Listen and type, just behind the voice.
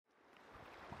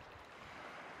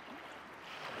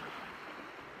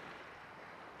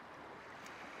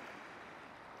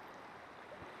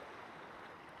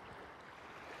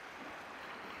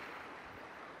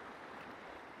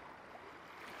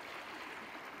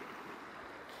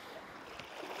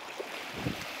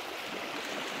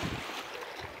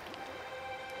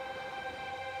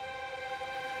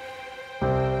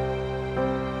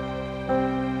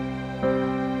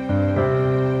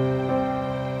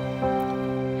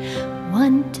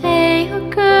One day a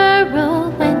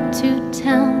girl went to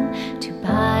town to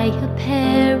buy a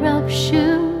pair of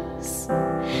shoes.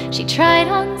 She tried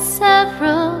on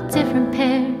several different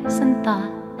pairs and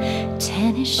thought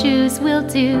tennis shoes will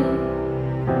do.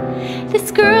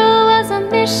 This girl was a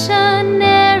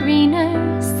missionary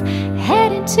nurse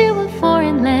headed to a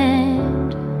foreign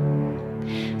land.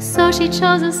 So she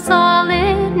chose a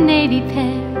solid navy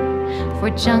pair for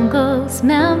jungles,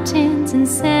 mountains, and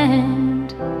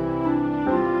sand.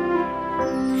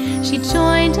 She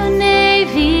joined an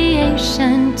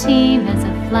aviation team as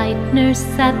a flight nurse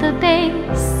at the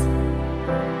base,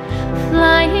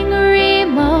 flying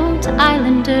remote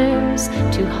islanders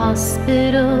to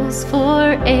hospitals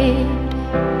for aid.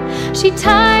 She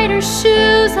tied her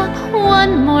shoes up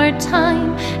one more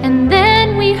time, and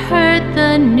then we heard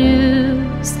the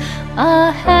news.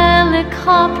 A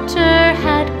helicopter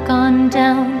had gone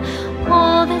down.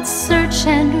 All that search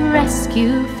and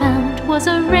rescue found was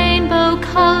a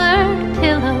rainbow-colored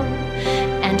pillow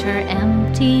and her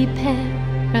empty pair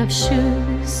of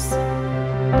shoes.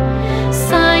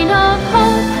 Sign of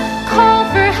hope, call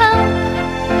for help.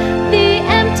 The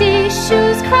empty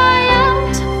shoes cry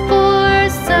out for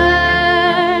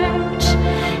search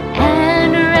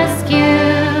and rescue.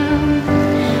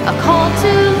 A call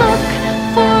to look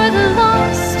for the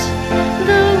lost,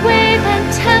 the wave and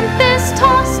tempest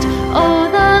tossed. Oh,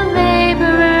 the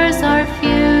laborers are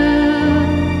few.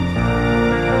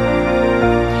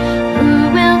 Who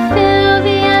will fill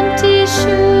the empty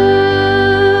shoes?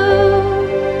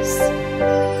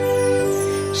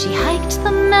 She hiked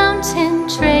the mountain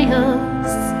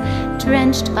trails,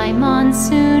 drenched by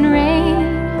monsoon rain,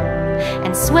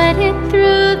 and sweated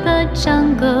through the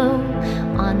jungle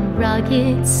on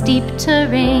rugged, steep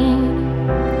terrain.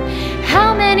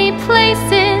 How many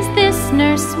places this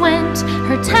nurse went,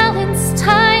 her talents,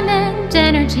 time, and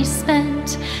energy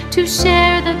spent to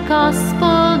share the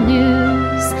gospel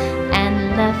news,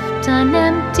 and left an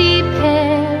empty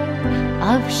pair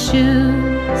of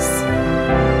shoes.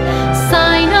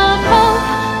 Sign of hope,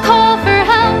 call for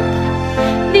help.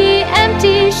 The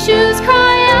empty shoes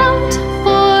cry out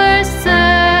for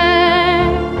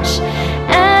search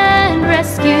and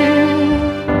rescue.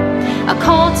 A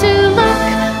call to look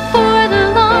for the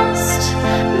lost,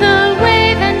 the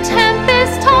wave and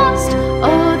tempest tossed.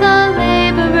 Oh, the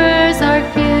laborers are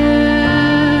few.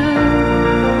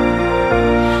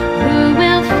 Who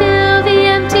will fill the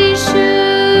empty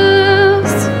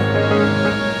shoes?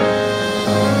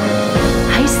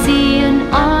 I see an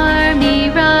army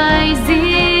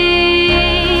rising,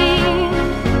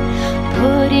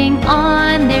 putting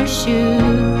on their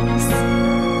shoes,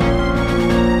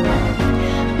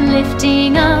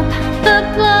 lifting up the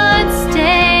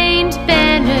blood-stained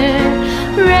banner,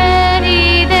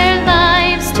 ready their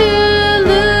lives to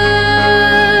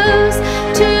lose,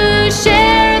 to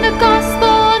share the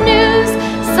gospel news.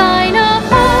 Sign of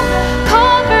hope,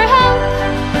 call for help.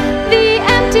 The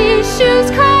empty shoes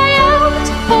cry out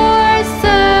for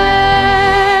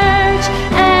search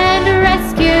and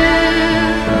rescue.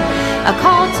 A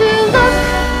call